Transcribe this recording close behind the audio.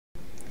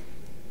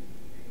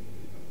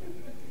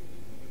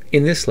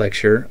In this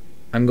lecture,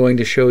 I'm going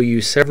to show you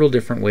several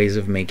different ways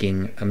of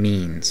making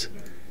amines.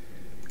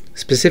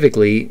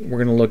 Specifically, we're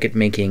going to look at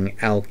making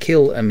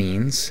alkyl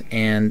amines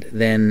and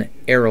then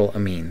aryl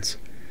amines.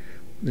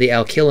 The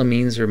alkyl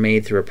amines are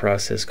made through a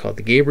process called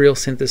the Gabriel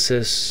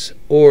synthesis,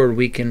 or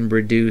we can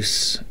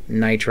reduce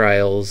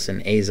nitriles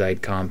and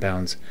azide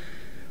compounds.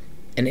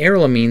 And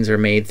aryl amines are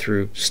made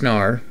through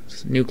SNAR,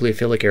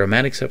 nucleophilic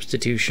aromatic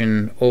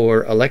substitution,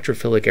 or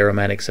electrophilic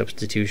aromatic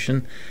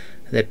substitution,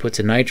 that puts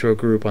a nitro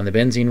group on the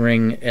benzene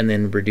ring and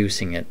then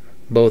reducing it.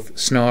 Both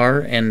SNAR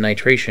and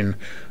nitration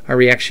are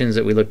reactions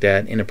that we looked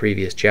at in a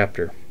previous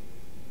chapter.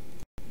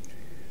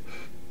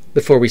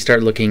 Before we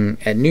start looking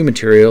at new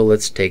material,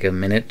 let's take a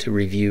minute to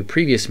review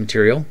previous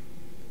material.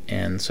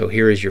 And so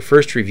here is your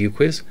first review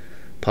quiz.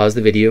 Pause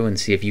the video and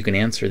see if you can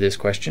answer this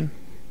question.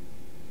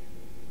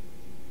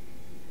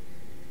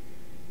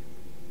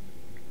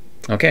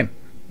 Okay.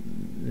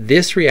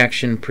 This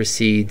reaction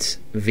proceeds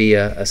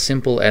via a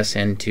simple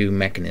SN2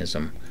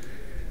 mechanism.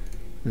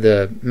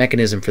 The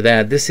mechanism for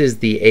that, this is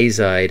the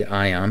azide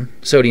ion.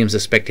 Sodium's a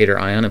spectator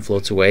ion and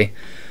floats away.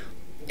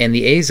 And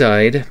the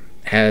azide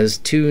has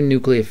two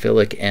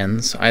nucleophilic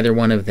ends. Either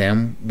one of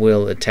them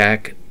will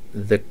attack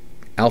the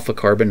alpha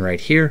carbon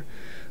right here,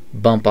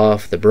 bump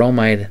off the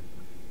bromide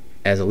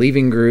as a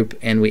leaving group,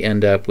 and we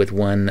end up with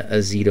one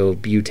azido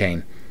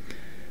butane.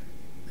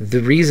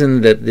 The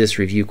reason that this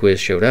review quiz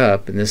showed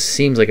up, and this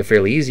seems like a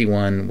fairly easy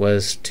one,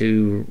 was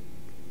to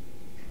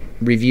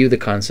review the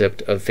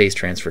concept of phase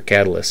transfer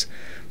catalysts.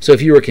 So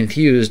if you were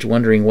confused,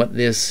 wondering what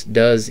this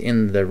does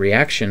in the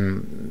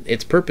reaction,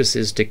 its purpose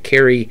is to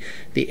carry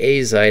the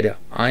azide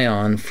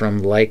ion from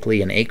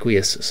likely an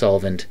aqueous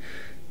solvent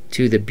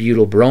to the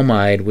butyl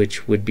bromide,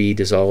 which would be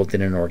dissolved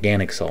in an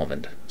organic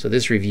solvent. So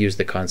this reviews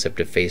the concept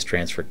of phase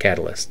transfer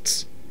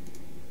catalysts.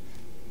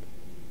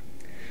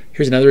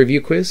 Here's another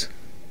review quiz.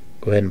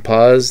 Go ahead and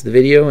pause the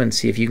video and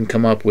see if you can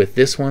come up with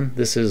this one.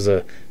 This is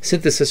a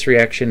synthesis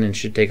reaction and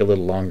should take a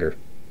little longer.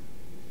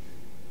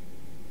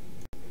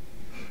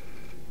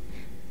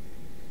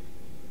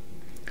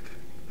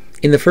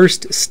 In the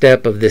first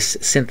step of this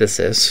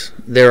synthesis,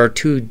 there are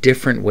two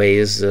different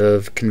ways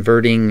of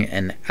converting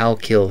an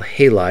alkyl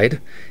halide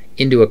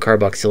into a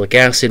carboxylic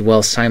acid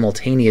while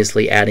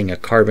simultaneously adding a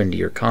carbon to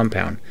your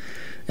compound.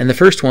 And the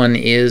first one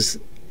is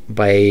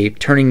by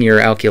turning your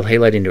alkyl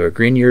halide into a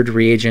Grignard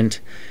reagent,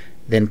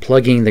 then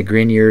plugging the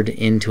Grignard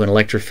into an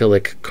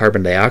electrophilic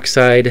carbon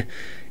dioxide,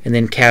 and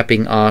then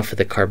capping off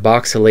the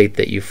carboxylate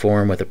that you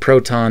form with a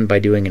proton by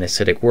doing an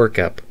acidic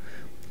workup.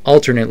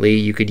 Alternately,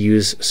 you could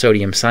use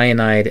sodium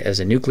cyanide as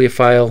a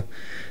nucleophile,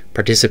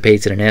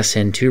 participates in an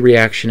SN2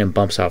 reaction and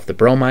bumps off the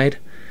bromide,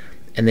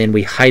 and then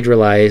we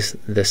hydrolyze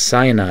the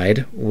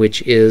cyanide,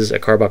 which is a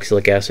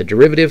carboxylic acid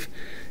derivative.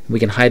 We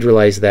can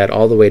hydrolyze that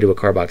all the way to a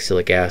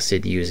carboxylic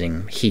acid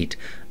using heat.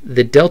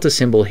 The delta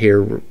symbol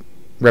here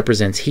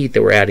represents heat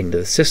that we're adding to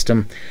the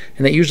system,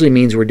 and that usually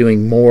means we're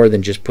doing more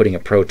than just putting a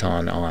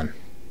proton on.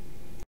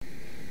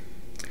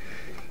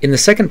 In the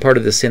second part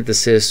of the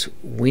synthesis,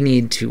 we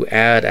need to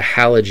add a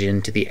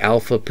halogen to the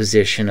alpha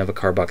position of a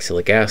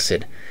carboxylic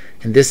acid,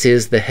 and this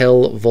is the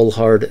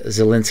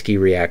Hell-Volhard-Zielinski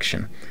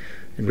reaction.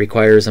 It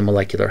requires a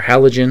molecular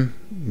halogen,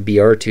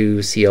 Br2,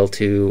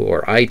 Cl2,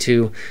 or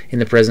I2, in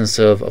the presence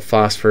of a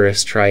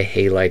phosphorus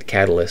trihalide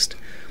catalyst.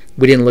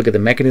 We didn't look at the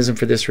mechanism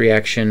for this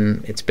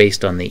reaction. It's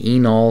based on the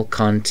enol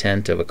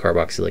content of a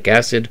carboxylic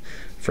acid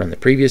from the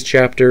previous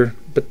chapter,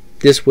 but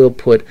this will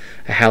put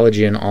a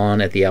halogen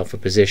on at the alpha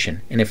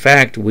position. And in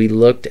fact, we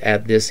looked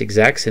at this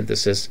exact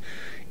synthesis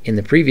in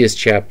the previous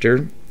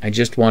chapter. I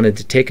just wanted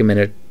to take a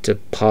minute to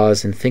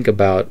pause and think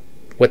about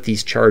what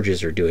these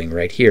charges are doing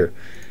right here.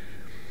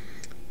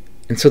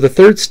 And so the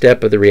third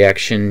step of the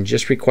reaction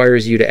just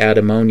requires you to add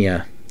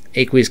ammonia.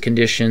 Aqueous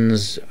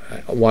conditions,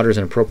 water is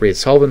an appropriate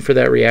solvent for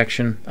that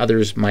reaction.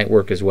 Others might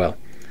work as well.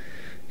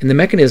 And the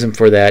mechanism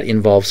for that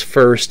involves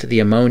first the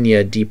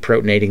ammonia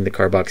deprotonating the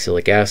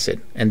carboxylic acid.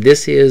 And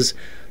this is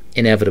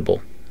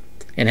inevitable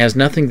and has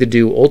nothing to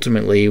do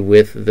ultimately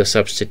with the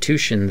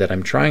substitution that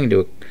I'm trying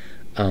to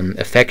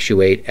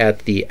effectuate at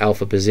the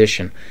alpha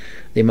position.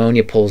 The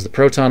ammonia pulls the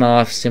proton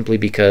off simply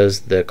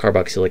because the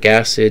carboxylic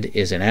acid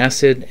is an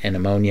acid and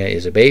ammonia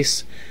is a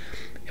base.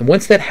 And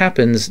once that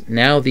happens,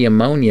 now the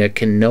ammonia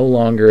can no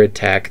longer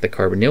attack the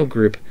carbonyl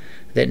group.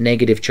 That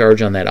negative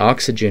charge on that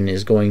oxygen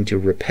is going to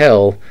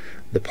repel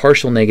the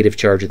partial negative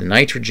charge of the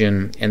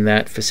nitrogen, and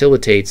that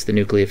facilitates the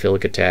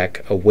nucleophilic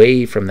attack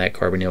away from that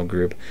carbonyl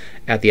group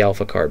at the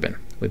alpha carbon.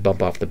 We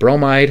bump off the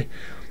bromide,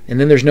 and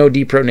then there's no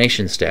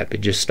deprotonation step.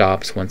 It just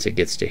stops once it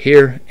gets to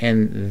here,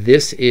 and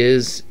this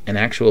is an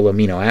actual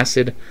amino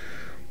acid.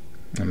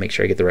 I'll make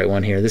sure I get the right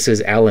one here. This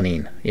is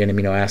alanine, an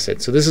amino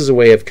acid. So this is a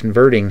way of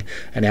converting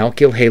an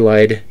alkyl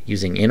halide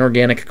using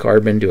inorganic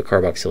carbon to a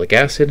carboxylic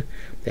acid.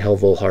 The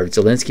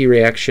Hell-Volhard-Zielinski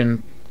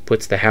reaction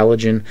puts the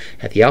halogen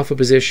at the alpha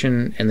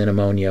position, and then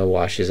ammonia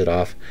washes it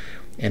off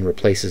and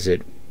replaces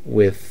it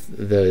with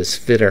the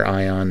Zwitter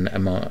ion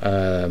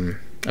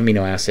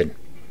amino acid.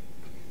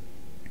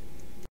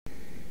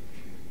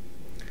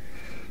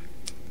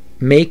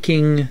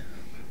 Making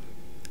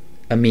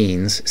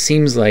amines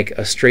seems like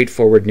a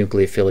straightforward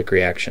nucleophilic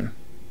reaction.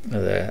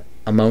 The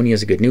ammonia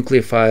is a good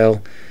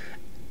nucleophile,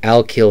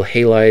 alkyl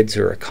halides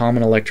are a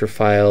common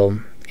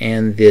electrophile,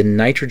 and the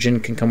nitrogen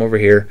can come over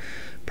here,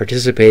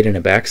 participate in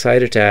a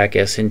backside attack,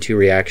 SN2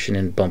 reaction,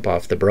 and bump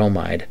off the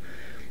bromide.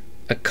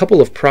 A couple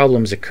of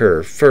problems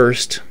occur.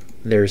 First,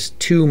 there's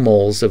 2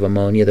 moles of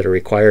ammonia that are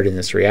required in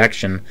this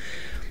reaction,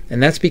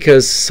 and that's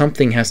because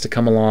something has to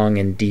come along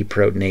and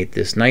deprotonate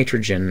this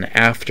nitrogen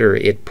after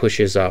it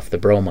pushes off the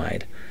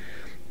bromide.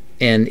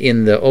 And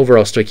in the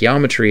overall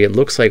stoichiometry, it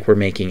looks like we're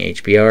making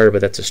HBr, but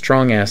that's a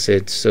strong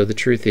acid, so the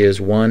truth is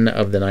one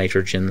of the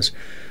nitrogens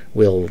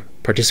will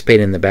participate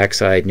in the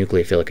backside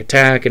nucleophilic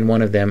attack, and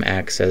one of them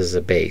acts as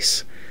a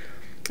base.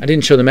 I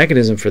didn't show the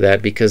mechanism for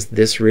that because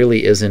this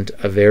really isn't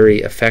a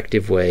very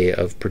effective way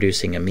of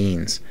producing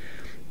amines.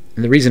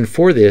 And the reason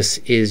for this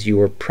is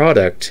your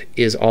product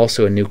is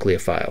also a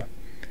nucleophile.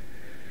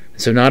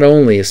 So not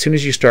only, as soon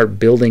as you start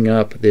building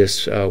up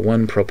this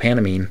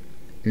 1-propanamine,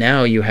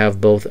 now you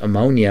have both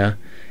ammonia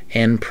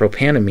and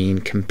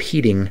propanamine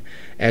competing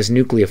as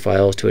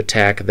nucleophiles to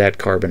attack that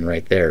carbon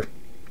right there.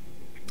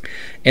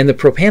 And the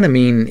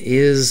propanamine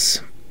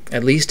is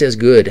at least as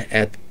good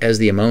as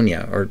the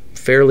ammonia, or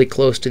fairly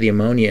close to the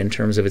ammonia in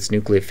terms of its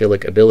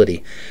nucleophilic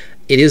ability.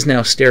 It is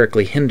now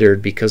sterically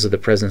hindered because of the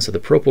presence of the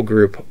propyl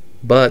group,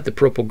 but the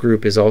propyl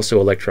group is also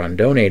electron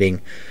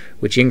donating,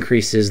 which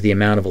increases the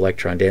amount of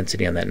electron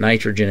density on that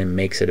nitrogen and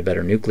makes it a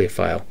better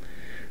nucleophile.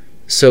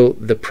 So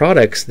the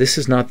products, this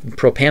is not,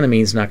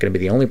 propanamine is not going to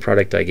be the only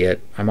product I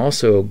get. I'm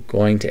also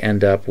going to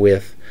end up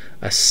with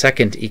a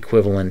second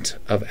equivalent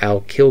of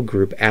alkyl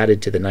group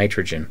added to the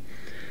nitrogen.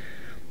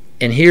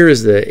 And here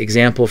is the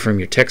example from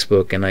your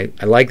textbook, and I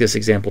like this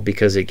example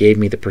because it gave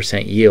me the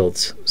percent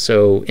yields.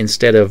 So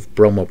instead of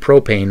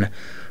bromopropane,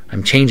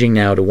 I'm changing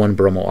now to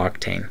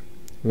 1-bromooctane.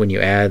 When you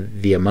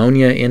add the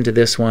ammonia into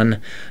this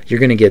one, you're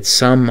going to get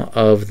some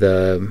of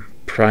the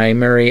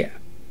primary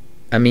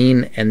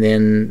amine, and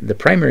then the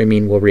primary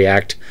amine will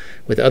react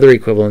with other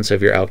equivalents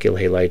of your alkyl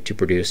halide to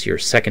produce your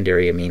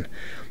secondary amine.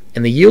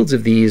 And the yields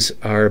of these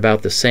are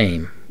about the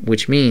same,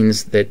 which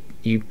means that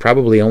you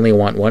probably only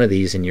want one of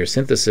these in your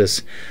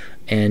synthesis,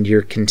 and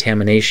your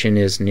contamination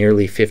is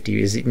nearly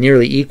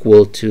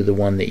equal to the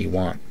one that you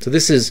want. So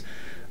this is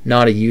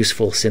not a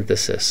useful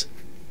synthesis.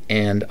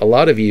 And a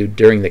lot of you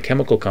during the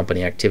chemical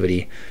company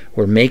activity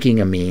were making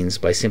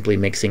amines by simply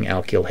mixing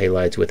alkyl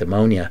halides with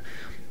ammonia.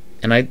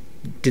 And I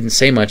didn't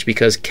say much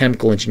because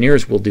chemical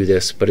engineers will do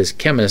this, but as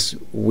chemists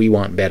we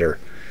want better.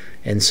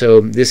 And so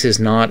this is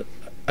not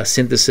a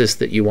synthesis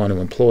that you want to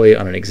employ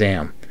on an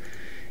exam.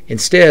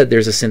 Instead,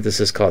 there's a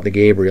synthesis called the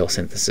Gabriel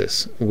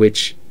synthesis,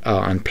 which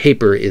on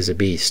paper is a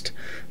beast.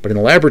 But in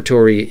the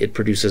laboratory, it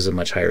produces a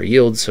much higher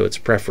yield, so it's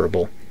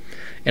preferable.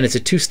 And it's a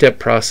 2-step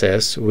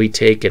process. We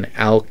take an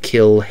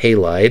alkyl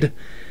halide,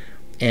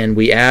 and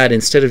we add,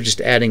 instead of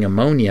just adding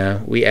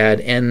ammonia, we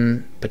add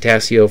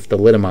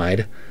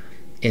N-potassiophthalidamide,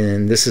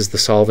 and this is the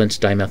solvent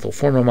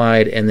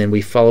dimethylformamide, and then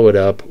we follow it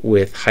up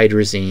with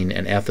hydrazine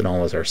and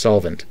ethanol as our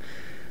solvent.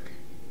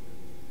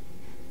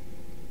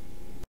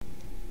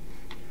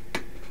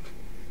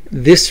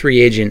 This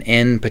reagent,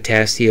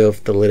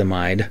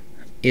 N-potassiophthalidamide,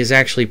 is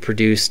actually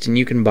produced, and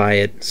you can buy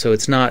it, so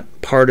it's not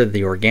part of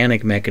the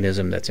organic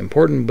mechanism that's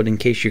important, but in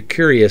case you're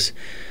curious,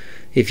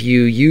 if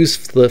you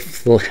use, I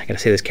gotta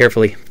say this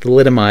carefully,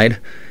 thalidomide,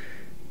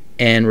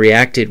 and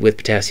react it with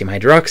potassium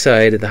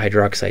hydroxide, the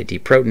hydroxide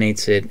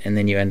deprotonates it, and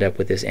then you end up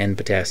with this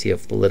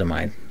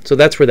N-potassiophthalidamide. So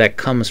that's where that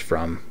comes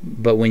from,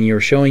 but when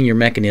you're showing your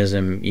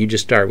mechanism, you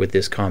just start with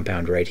this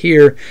compound right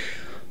here,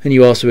 and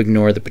you also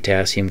ignore the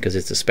potassium because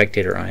it's a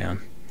spectator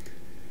ion.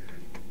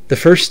 The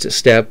first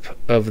step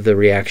of the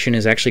reaction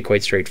is actually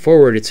quite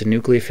straightforward. It's a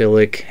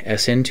nucleophilic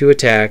SN2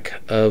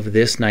 attack of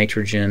this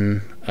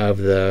nitrogen of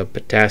the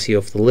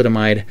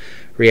potassiophthalidamide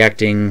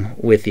reacting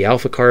with the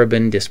alpha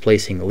carbon,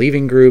 displacing the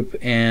leaving group,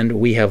 and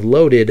we have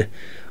loaded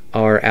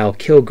our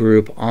alkyl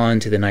group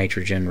onto the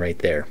nitrogen right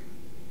there.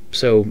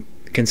 So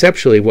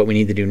conceptually what we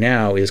need to do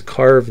now is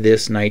carve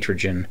this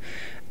nitrogen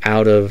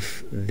out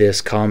of this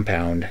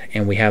compound,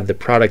 and we have the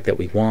product that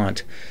we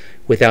want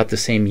without the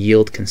same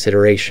yield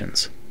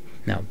considerations.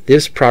 Now,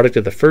 this product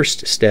of the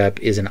first step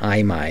is an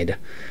imide.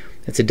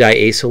 It's a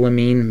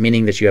diacylamine,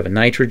 meaning that you have a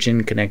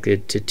nitrogen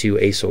connected to 2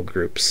 acyl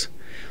groups.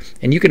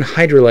 And you can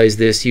hydrolyze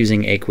this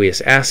using aqueous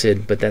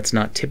acid, but that's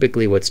not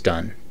typically what's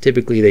done.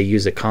 Typically, they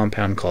use a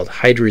compound called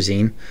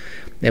hydrazine.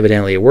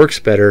 Evidently, it works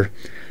better.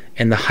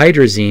 And the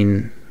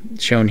hydrazine,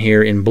 shown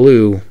here in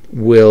blue,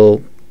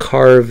 will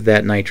carve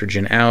that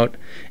nitrogen out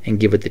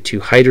and give it the 2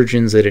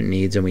 hydrogens that it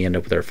needs, and we end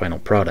up with our final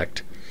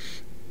product.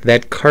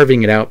 That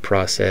carving it out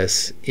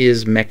process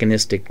is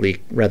mechanistically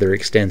rather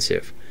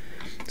extensive.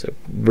 So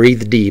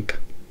breathe deep.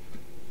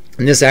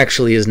 And this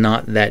actually is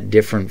not that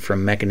different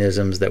from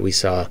mechanisms that we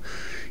saw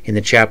in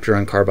the chapter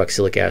on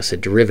carboxylic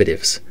acid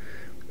derivatives.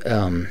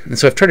 And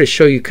so I've tried to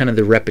show you kind of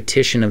the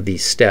repetition of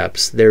these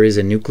steps. There is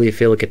a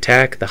nucleophilic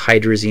attack. The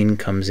hydrazine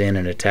comes in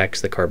and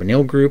attacks the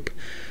carbonyl group.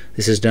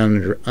 This is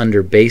done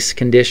under base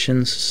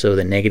conditions, so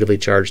the negatively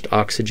charged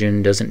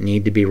oxygen doesn't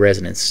need to be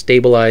resonance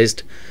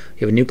stabilized.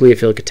 You have a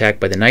nucleophilic attack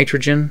by the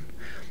nitrogen.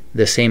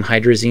 The same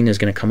hydrazine is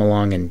going to come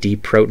along and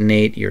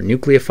deprotonate your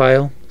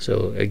nucleophile.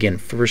 So again,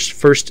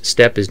 first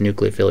step is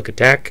nucleophilic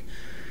attack.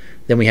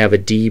 Then we have a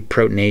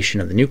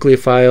deprotonation of the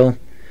nucleophile.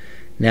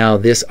 Now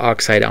this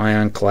oxide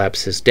ion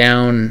collapses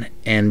down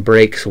and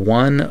breaks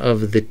one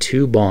of the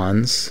two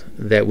bonds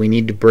that we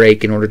need to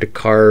break in order to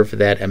carve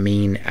that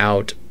amine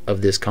out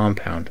of this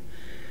compound.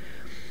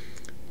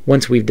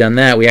 Once we've done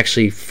that, we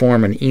actually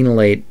form an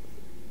enolate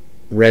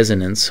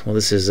resonance. Well,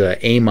 this is an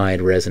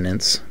amide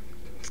resonance.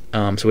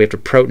 So we have to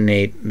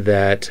protonate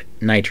that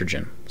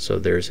nitrogen. So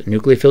there's a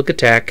nucleophilic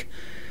attack,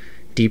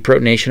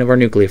 deprotonation of our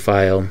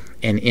nucleophile,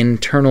 an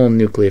internal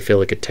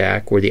nucleophilic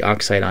attack where the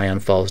oxide ion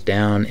falls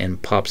down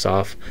and pops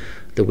off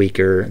the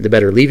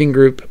better leaving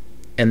group,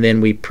 and then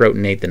we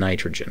protonate the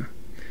nitrogen.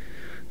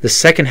 The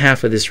second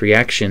half of this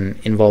reaction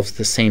involves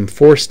the same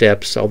four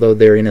steps, although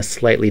they're in a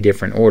slightly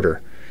different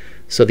order.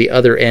 So the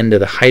other end of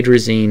the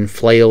hydrazine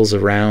flails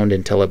around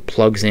until it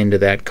plugs into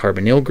that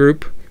carbonyl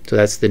group. So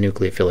that's the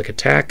nucleophilic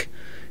attack.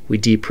 We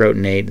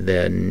deprotonate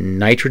the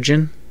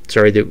nitrogen, the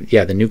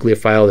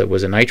nucleophile that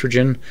was a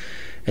nitrogen.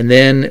 And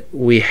then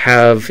we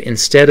have,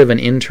 instead of an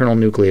internal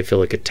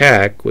nucleophilic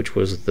attack, which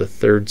was the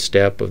third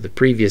step of the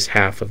previous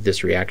half of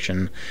this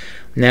reaction,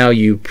 now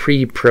you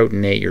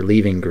pre-protonate your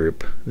leaving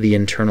group. The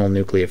internal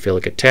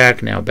nucleophilic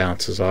attack now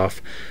bounces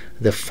off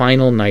the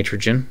final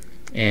nitrogen,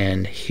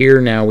 and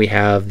here now we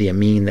have the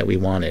amine that we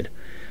wanted.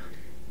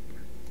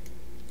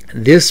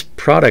 This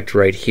product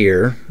right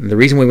here, the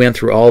reason we went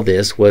through all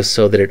this was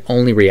so that it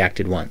only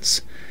reacted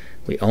once.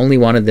 We only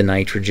wanted the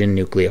nitrogen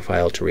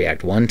nucleophile to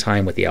react one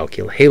time with the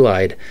alkyl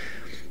halide.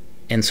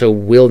 And so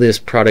will this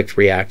product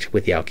react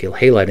with the alkyl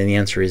halide? And the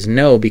answer is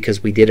no,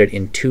 because we did it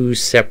in two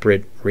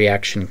separate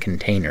reaction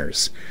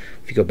containers.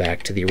 If you go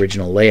back to the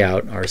original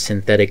layout, our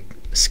synthetic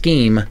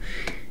scheme,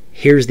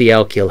 here's the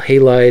alkyl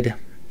halide,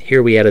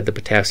 here we added the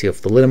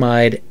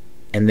potassiophthalinamide,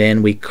 and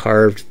then we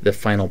carved the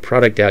final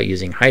product out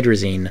using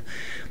hydrazine.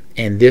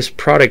 And this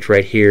product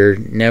right here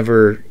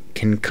never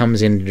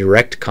comes into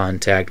direct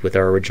contact with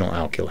our original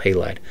alkyl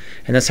halide.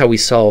 And that's how we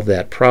solve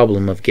that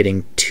problem of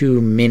getting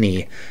too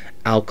many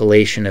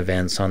alkylation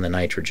events on the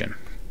nitrogen.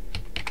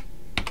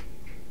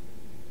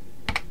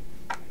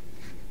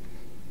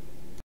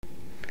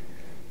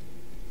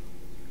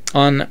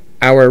 On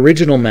our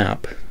original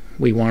map,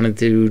 we wanted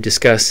to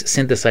discuss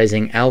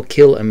synthesizing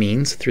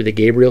alkylamines through the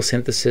Gabriel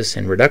synthesis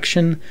and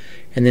reduction,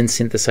 and then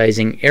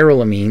synthesizing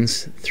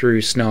arylamines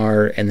through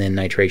SNAR and then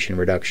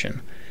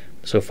nitration-reduction.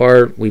 So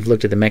far, we've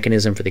looked at the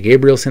mechanism for the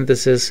Gabriel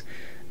synthesis.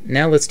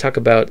 Now let's talk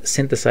about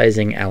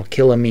synthesizing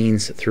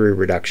alkylamines through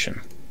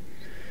reduction.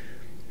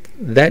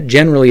 That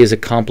generally is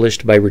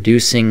accomplished by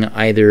reducing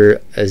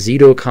either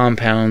azido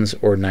compounds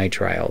or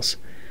nitriles.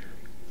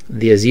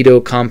 The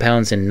azido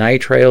compounds and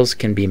nitriles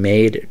can be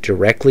made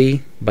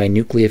directly by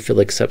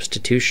nucleophilic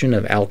substitution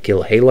of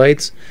alkyl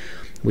halides.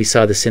 We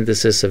saw the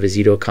synthesis of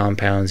azido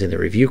compounds in the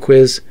review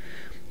quiz.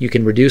 You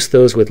can reduce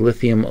those with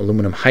lithium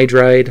aluminum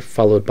hydride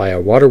followed by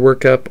a water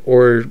workup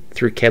or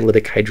through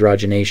catalytic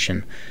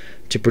hydrogenation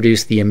to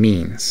produce the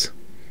amines.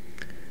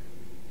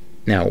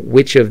 Now,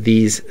 which of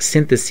these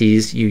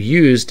syntheses you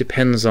use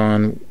depends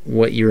on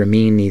what your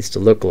amine needs to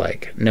look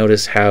like.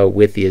 Notice how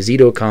with the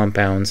azido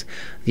compounds,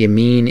 the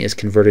amine is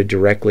converted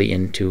directly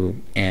into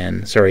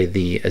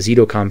the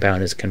azido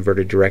compound is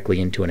converted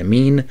directly into an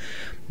amine,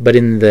 but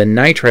in the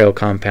nitrile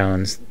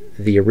compounds,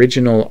 the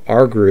original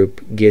R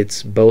group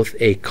gets both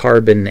a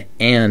carbon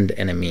and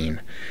an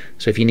amine.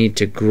 So if you need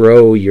to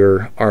grow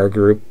your R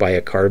group by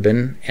a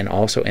carbon and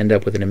also end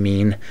up with an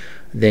amine,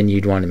 then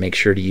you'd want to make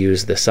sure to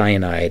use the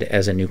cyanide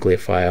as a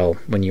nucleophile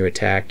when you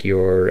attack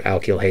your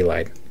alkyl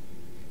halide.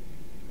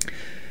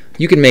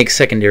 You can make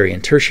secondary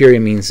and tertiary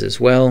amines as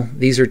well.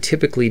 These are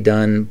typically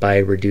done by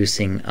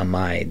reducing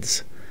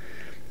amides.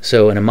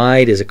 So an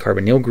amide is a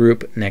carbonyl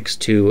group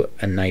next to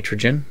a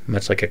nitrogen,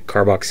 much like a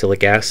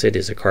carboxylic acid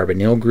is a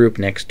carbonyl group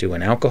next to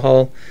an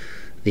alcohol.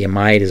 The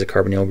amide is a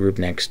carbonyl group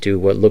next to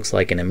what looks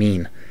like an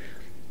amine.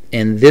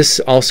 And this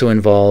also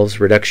involves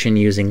reduction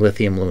using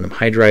lithium aluminum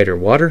hydride or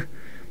water,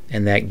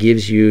 and that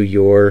gives you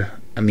your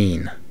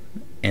amine.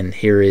 And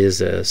here is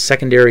a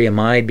secondary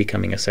amide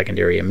becoming a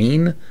secondary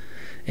amine,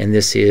 and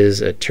this is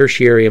a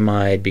tertiary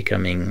amide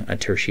becoming a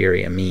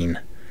tertiary amine.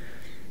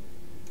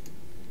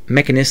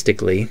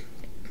 Mechanistically,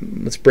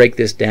 let's break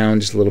this down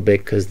just a little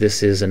bit because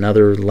this is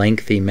another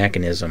lengthy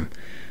mechanism.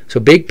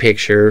 So big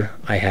picture,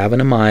 I have an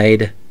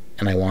amide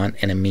and I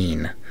want an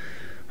amine.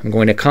 I'm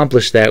going to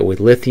accomplish that with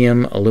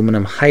lithium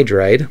aluminum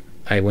hydride.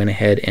 I went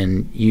ahead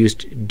and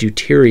used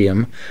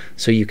deuterium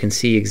so you can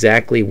see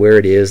exactly where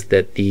it is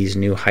that these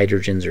new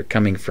hydrogens are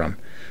coming from,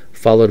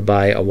 followed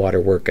by a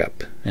water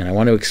workup. And I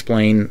want to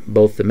explain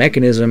both the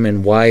mechanism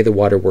and why the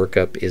water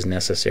workup is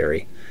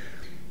necessary.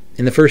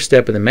 In the first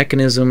step of the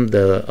mechanism,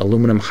 the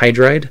aluminum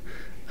hydride,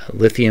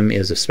 lithium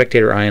is a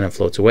spectator ion and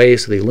floats away,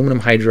 so the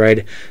aluminum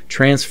hydride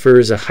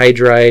transfers a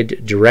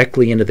hydride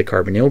directly into the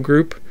carbonyl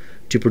group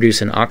to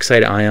produce an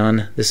oxide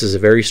ion. This is a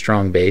very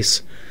strong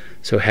base,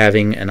 so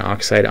having an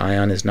oxide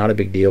ion is not a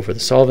big deal for the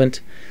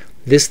solvent.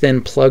 This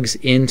then plugs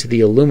into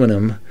the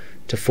aluminum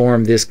to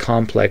form this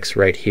complex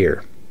right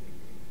here.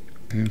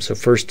 So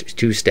first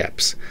two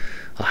steps: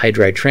 a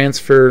hydride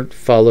transfer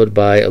followed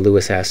by a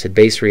Lewis acid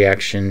base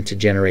reaction to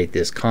generate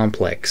this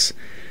complex.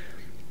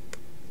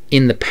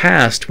 In the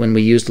past, when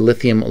we used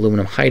lithium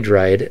aluminum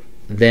hydride,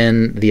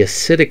 then the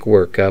acidic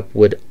workup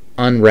would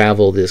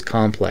unravel this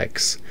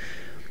complex.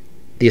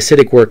 The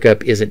acidic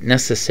workup isn't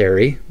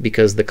necessary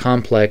because the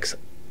complex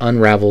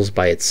unravels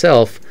by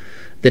itself.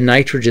 The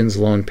nitrogen's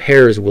lone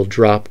pairs will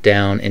drop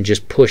down and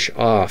just push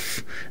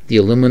off the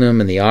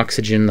aluminum and the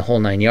oxygen, the whole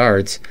 9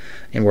 yards,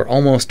 and we're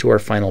almost to our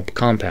final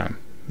compound.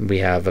 We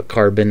have a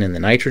carbon and the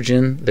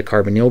nitrogen. The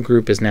carbonyl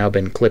group has now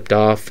been clipped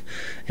off,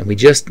 and we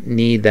just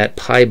need that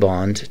pi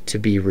bond to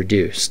be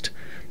reduced.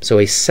 So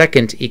a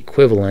second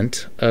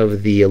equivalent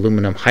of the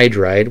aluminum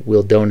hydride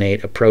will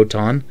donate a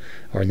proton,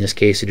 or in this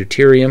case a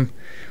deuterium,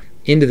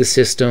 into the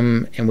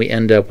system, and we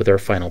end up with our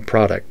final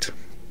product.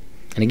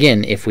 And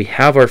again, if we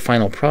have our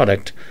final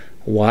product,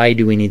 why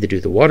do we need to do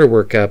the water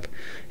workup?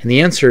 And the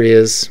answer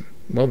is,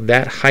 well,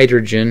 that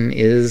hydrogen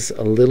is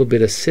a little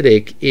bit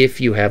acidic if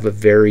you have a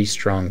very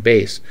strong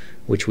base,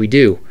 which we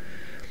do.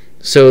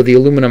 So the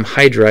aluminum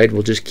hydride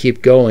will just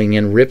keep going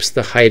and rips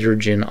the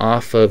hydrogen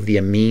off of the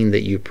amine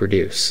that you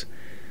produce.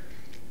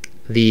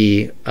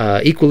 The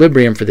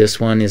equilibrium for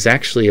this one is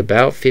actually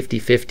about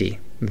 50-50.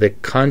 The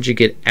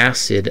conjugate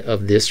acid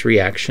of this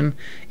reaction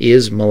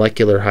is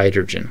molecular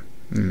hydrogen.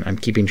 I'm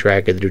keeping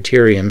track of the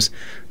deuteriums.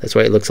 That's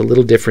why it looks a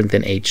little different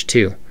than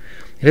H2.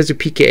 It has a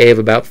pKa of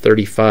about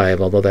 35,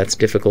 although that's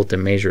difficult to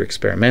measure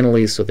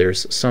experimentally, so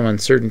there's some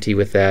uncertainty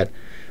with that.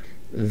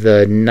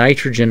 The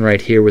nitrogen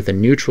right here with a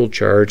neutral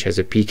charge has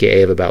a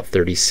pKa of about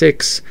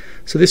 36,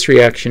 so this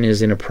reaction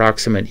is in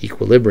approximate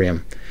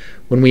equilibrium.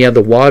 When we add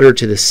the water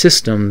to the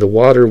system, the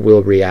water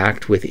will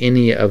react with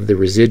any of the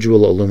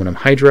residual aluminum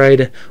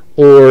hydride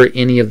or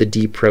any of the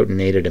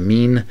deprotonated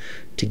amine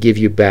to give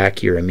you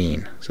back your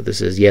amine. So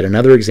this is yet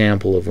another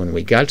example of when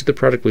we got to the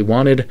product we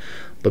wanted,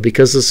 but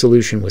because the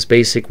solution was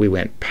basic, we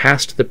went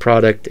past the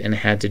product and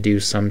had to do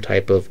some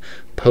type of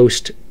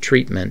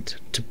post-treatment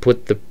to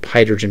put the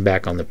hydrogen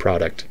back on the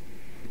product.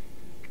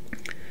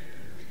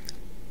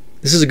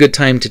 This is a good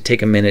time to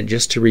take a minute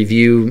just to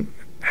review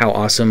how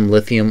awesome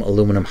lithium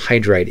aluminum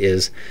hydride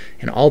is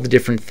and all the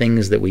different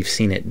things that we've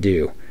seen it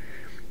do.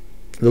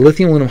 The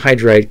lithium aluminum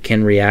hydride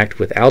can react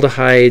with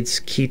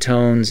aldehydes,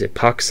 ketones,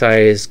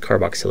 epoxides,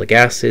 carboxylic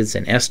acids,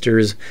 and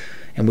esters,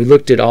 and we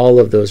looked at all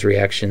of those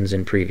reactions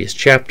in previous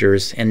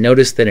chapters and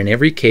noticed that in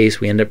every case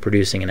we end up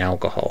producing an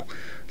alcohol.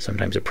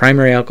 Sometimes a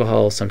primary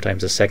alcohol,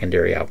 sometimes a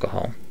secondary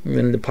alcohol.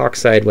 And the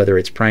epoxide, whether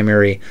it's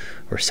primary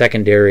or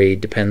secondary,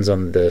 depends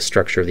on the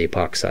structure of the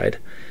epoxide.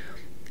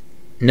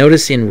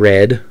 Notice in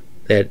red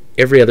that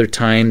every other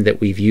time that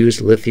we've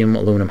used lithium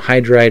aluminum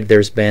hydride,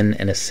 there's been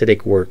an acidic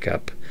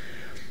workup.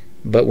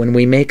 But when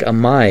we make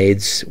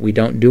amides, we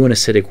don't do an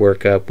acidic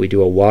workup, we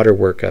do a water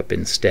workup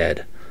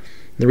instead.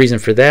 The reason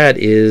for that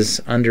is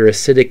under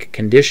acidic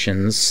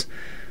conditions,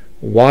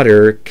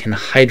 water can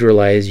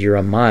hydrolyze your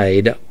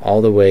amide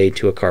all the way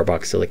to a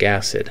carboxylic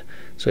acid.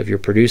 So if you're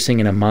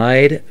producing an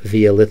amide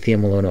via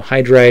lithium aluminum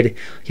hydride,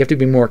 you have to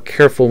be more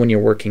careful when you're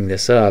working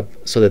this up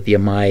so that the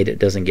amide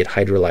doesn't get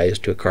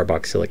hydrolyzed to a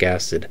carboxylic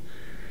acid.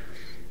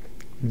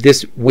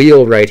 This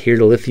wheel right here,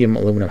 the lithium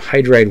aluminum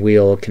hydride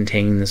wheel,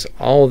 contains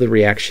all the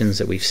reactions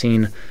that we've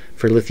seen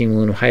for lithium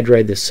aluminum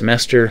hydride this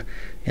semester,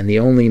 and the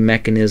only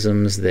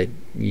mechanisms that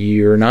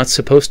you're not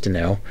supposed to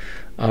know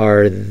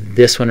are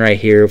this one right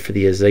here for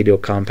the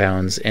Azido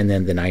compounds and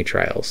then the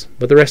nitriles.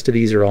 But the rest of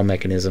these are all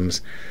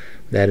mechanisms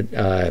that,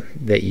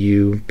 that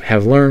you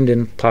have learned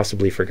and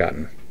possibly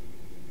forgotten.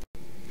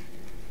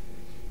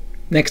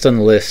 Next on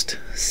the list,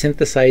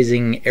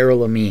 synthesizing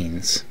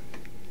arylamines.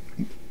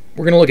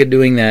 We're going to look at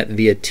doing that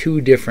via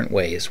two different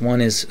ways. One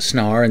is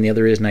SNAR and the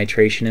other is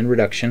nitration and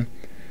reduction.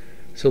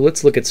 So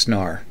let's look at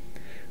SNAR.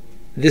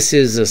 This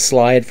is a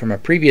slide from a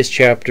previous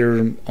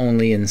chapter,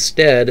 only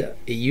instead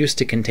it used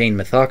to contain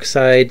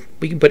methoxide.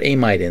 We can put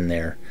amide in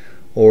there,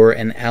 or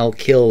an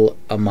alkyl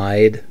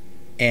amide,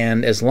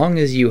 and as long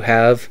as you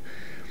have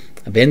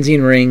a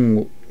benzene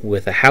ring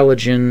with a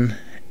halogen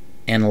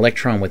and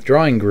electron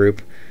withdrawing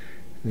group,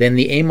 then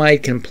the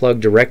amide can plug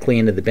directly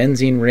into the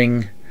benzene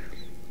ring.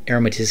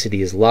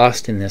 Aromaticity is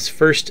lost in this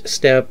first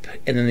step,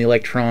 and then the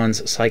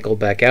electrons cycle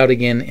back out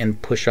again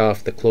and push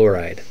off the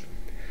chloride.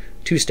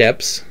 Two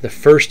steps. The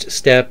first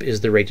step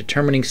is the rate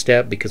determining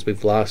step because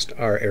we've lost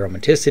our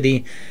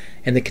aromaticity,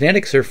 and the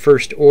kinetics are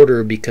first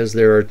order because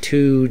there are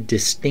two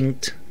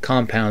distinct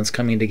compounds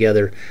coming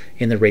together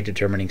in the rate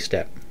determining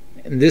step.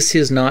 And this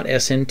is not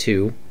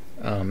SN2.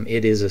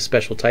 It is a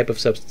special type of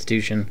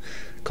substitution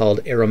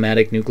called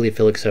aromatic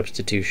nucleophilic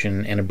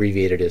substitution and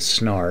abbreviated as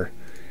SNAR.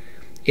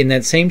 In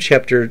that same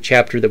chapter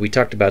that we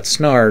talked about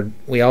SNAR,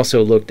 we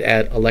also looked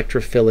at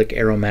electrophilic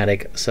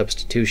aromatic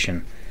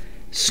substitution.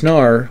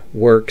 SNAR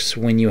works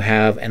when you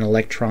have an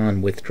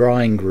electron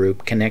withdrawing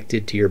group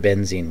connected to your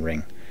benzene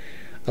ring.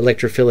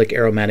 Electrophilic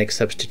aromatic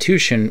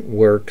substitution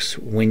works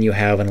when you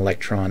have an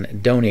electron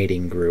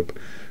donating group,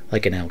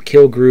 like an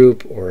alkyl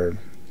group or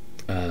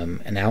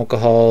an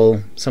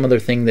alcohol, some other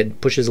thing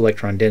that pushes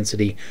electron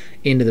density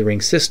into the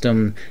ring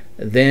system.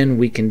 Then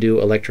we can do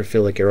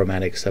electrophilic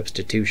aromatic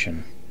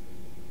substitution.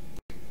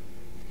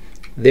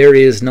 There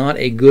is not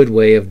a good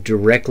way of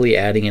directly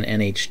adding an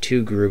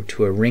NH2 group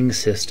to a ring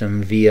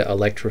system via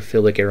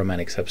electrophilic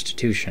aromatic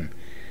substitution.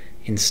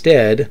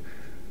 Instead,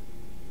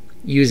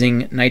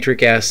 using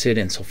nitric acid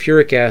and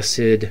sulfuric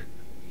acid,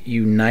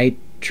 you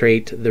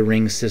nitrate the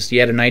ring system.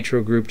 You add a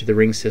nitro group to the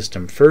ring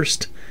system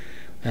first.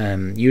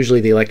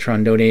 Usually the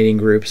electron donating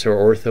groups are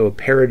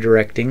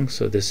ortho-para-directing,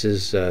 so this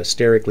is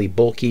sterically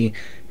bulky.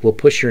 We'll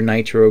push your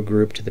nitro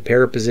group to the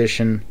para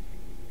position,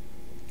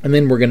 and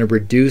then we're going to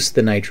reduce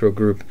the nitro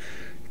group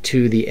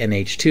to the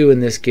NH2,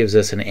 and this gives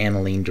us an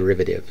aniline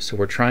derivative. So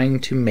we're trying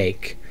to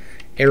make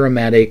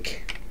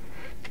aromatic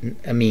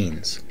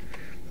amines.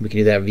 We can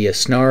do that via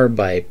SNAR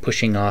by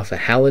pushing off a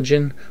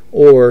halogen,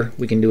 or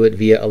we can do it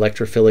via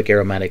electrophilic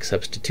aromatic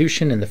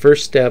substitution in the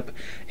first step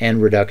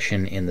and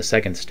reduction in the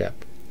second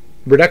step.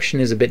 Reduction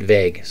is a bit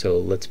vague, so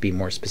let's be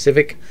more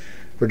specific.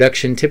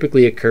 Reduction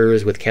typically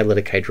occurs with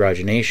catalytic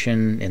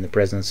hydrogenation in the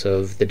presence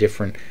of the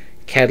different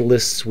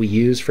catalysts we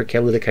use for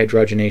catalytic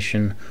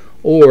hydrogenation,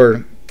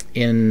 or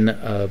in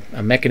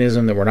a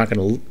mechanism that we're not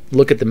going to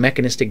look at the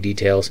mechanistic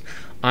details.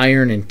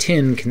 Iron and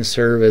tin can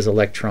serve as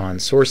electron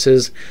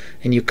sources,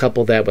 and you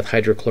couple that with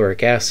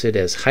hydrochloric acid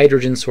as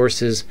hydrogen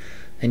sources,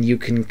 and you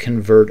can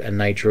convert a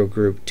nitro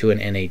group to an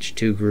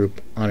NH2 group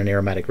on an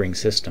aromatic ring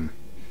system.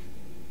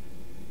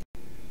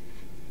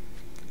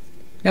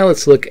 Now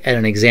let's look at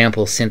an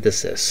example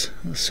synthesis.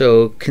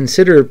 So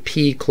consider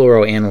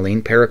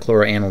p-chloroaniline,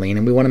 parachloroaniline,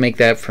 and we want to make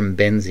that from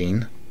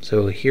benzene.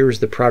 So here's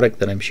the product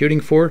that I'm shooting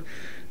for.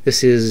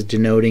 This is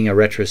denoting a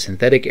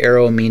retrosynthetic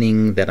arrow,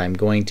 meaning that I'm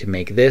going to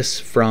make this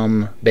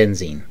from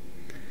benzene.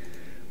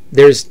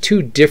 There's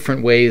two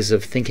different ways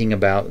of thinking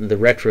about the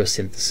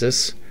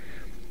retrosynthesis.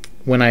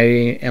 When I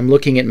am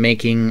looking at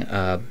making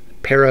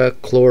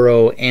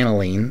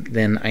parachloroaniline,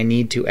 then I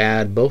need to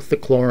add both the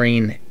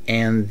chlorine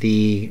and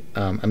the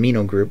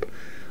amino group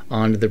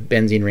onto the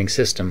benzene ring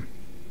system.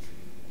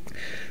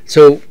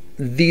 So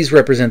these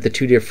represent the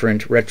two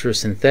different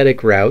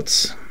retrosynthetic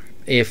routes.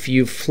 If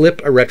you flip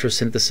a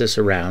retrosynthesis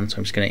around, so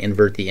I'm just going to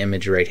invert the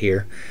image right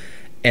here,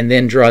 and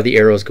then draw the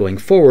arrows going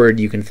forward,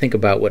 you can think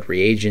about what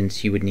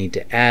reagents you would need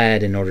to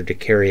add in order to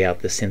carry out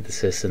the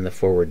synthesis in the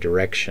forward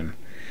direction.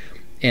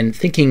 And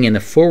thinking in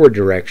the forward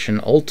direction,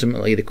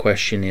 ultimately the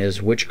question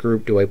is, which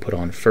group do I put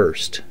on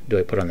first? Do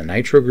I put on the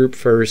nitro group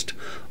first,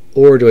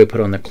 or do I put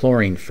on the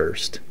chlorine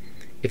first?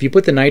 If you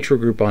put the nitro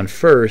group on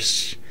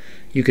first,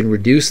 you can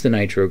reduce the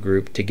nitro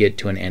group to get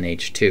to an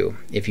NH2.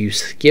 If you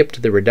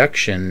skipped the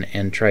reduction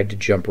and tried to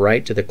jump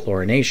right to the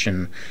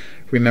chlorination,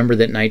 remember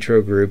that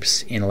nitro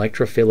groups in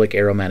electrophilic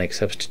aromatic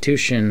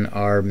substitution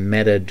are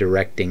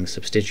meta-directing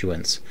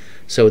substituents.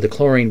 So the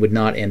chlorine would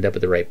not end up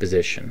at the right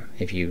position.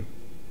 If you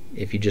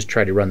just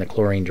try to run the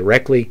chlorine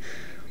directly,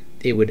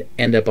 it would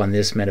end up on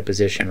this meta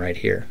position right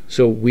here.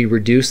 So we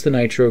reduce the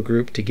nitro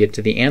group to get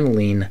to the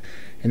aniline,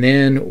 and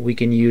then we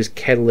can use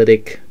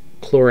catalytic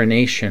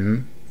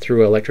chlorination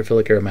through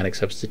electrophilic aromatic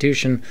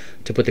substitution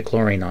to put the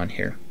chlorine on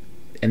here.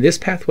 And this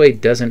pathway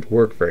doesn't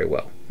work very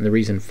well. And the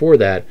reason for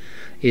that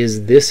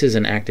is this is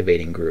an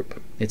activating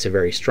group. It's a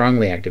very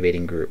strongly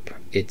activating group.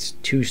 It's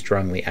too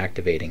strongly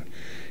activating.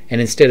 And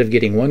instead of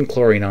getting one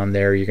chlorine on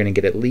there, you're going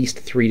to get at least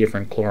 3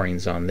 different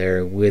chlorines on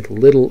there with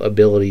little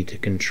ability to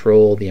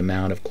control the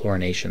amount of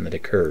chlorination that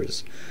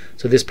occurs.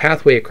 So this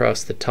pathway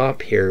across the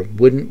top here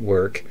wouldn't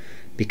work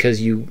because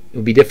it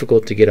would be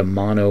difficult to get a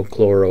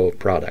monochloro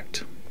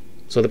product.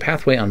 So the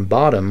pathway on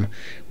bottom,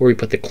 where we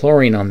put the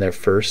chlorine on there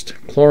first,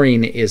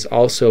 chlorine is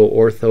also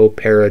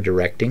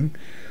ortho-para-directing,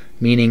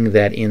 meaning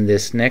that in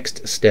this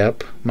next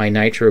step, my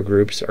nitro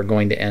groups are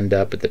going to end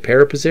up at the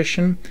para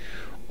position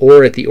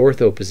or at the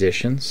ortho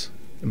positions,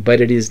 but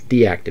it is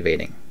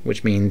deactivating,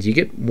 which means you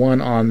get one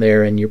on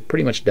there and you're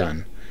pretty much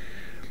done.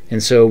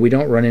 And so we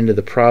don't run into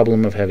the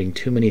problem of having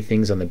too many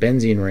things on the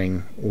benzene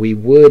ring. We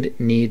would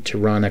need to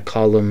run a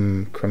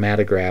column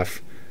chromatograph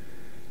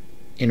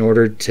in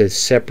order to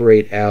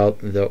separate out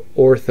the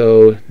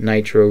ortho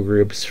nitro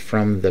groups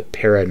from the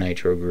para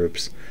nitro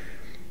groups.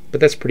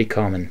 But that's pretty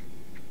common.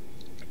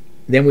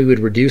 Then we would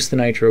reduce the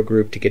nitro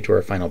group to get to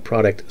our final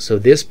product. So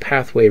this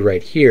pathway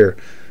right here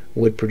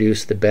would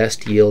produce the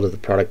best yield of the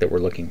product that we're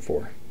looking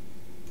for.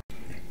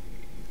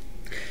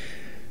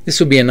 This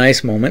would be a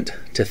nice moment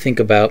to think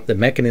about the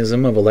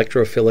mechanism of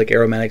electrophilic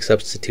aromatic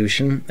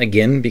substitution,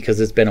 again, because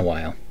it's been a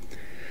while.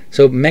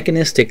 So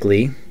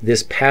mechanistically,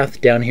 this path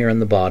down here on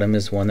the bottom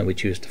is one that we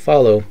choose to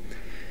follow.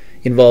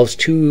 Involves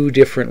 2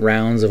 different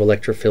rounds of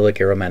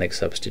electrophilic aromatic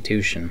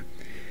substitution.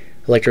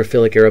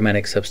 Electrophilic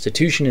aromatic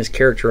substitution is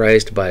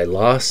characterized by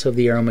loss of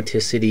the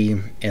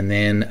aromaticity and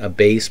then a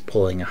base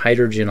pulling a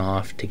hydrogen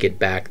off to get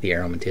back the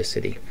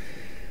aromaticity.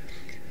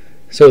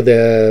 So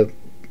the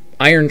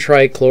iron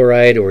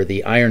trichloride or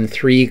the iron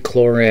 3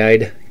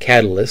 chloride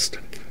catalyst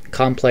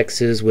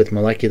complexes with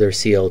molecular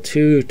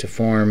Cl2 to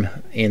form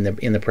in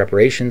the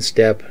preparation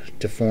step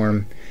to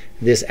form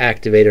this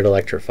activated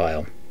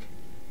electrophile.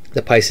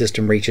 The pi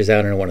system reaches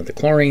out into one of the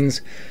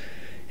chlorines,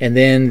 and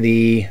then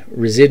the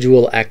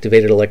residual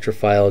activated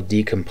electrophile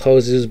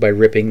decomposes by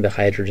ripping the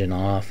hydrogen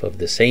off of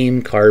the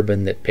same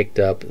carbon that picked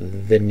up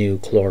the new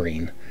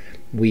chlorine.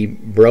 We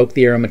broke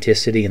the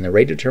aromaticity in the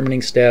rate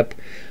determining step,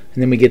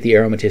 and then we get the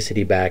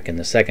aromaticity back in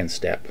the second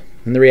step.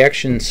 And the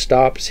reaction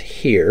stops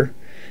here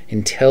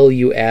until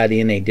you add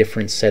in a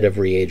different set of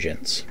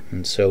reagents.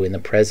 And so in the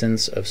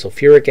presence of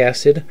sulfuric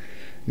acid,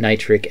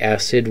 nitric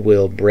acid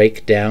will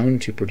break down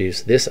to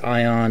produce this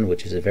ion,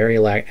 which is a very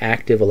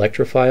active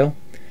electrophile.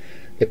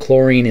 The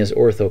chlorine is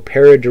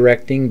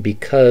ortho-para-directing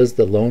because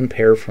the lone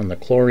pair from the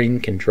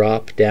chlorine can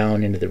drop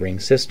down into the ring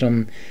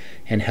system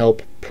and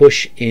help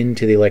push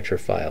into the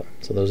electrophile.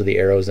 So those are the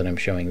arrows that I'm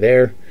showing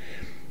there.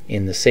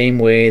 In the same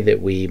way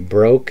that we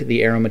broke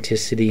the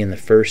aromaticity in the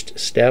first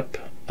step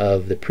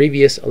of the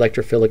previous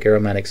electrophilic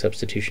aromatic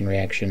substitution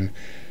reaction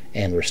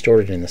and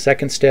restored it in the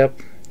second step,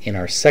 in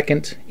our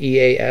second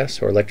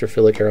EAS, or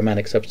electrophilic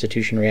aromatic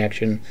substitution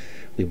reaction,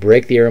 we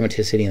break the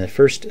aromaticity in the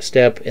first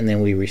step, and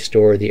then we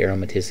restore the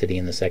aromaticity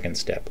in the second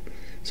step.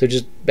 So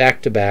just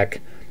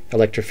back-to-back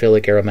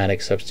electrophilic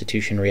aromatic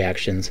substitution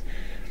reactions,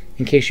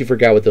 in case you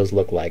forgot what those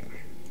look like.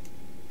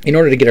 In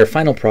order to get our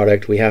final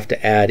product, we have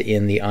to add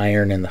in the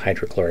iron and the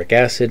hydrochloric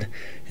acid,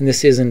 and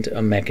this isn't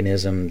a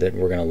mechanism that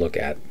we're going to look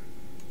at.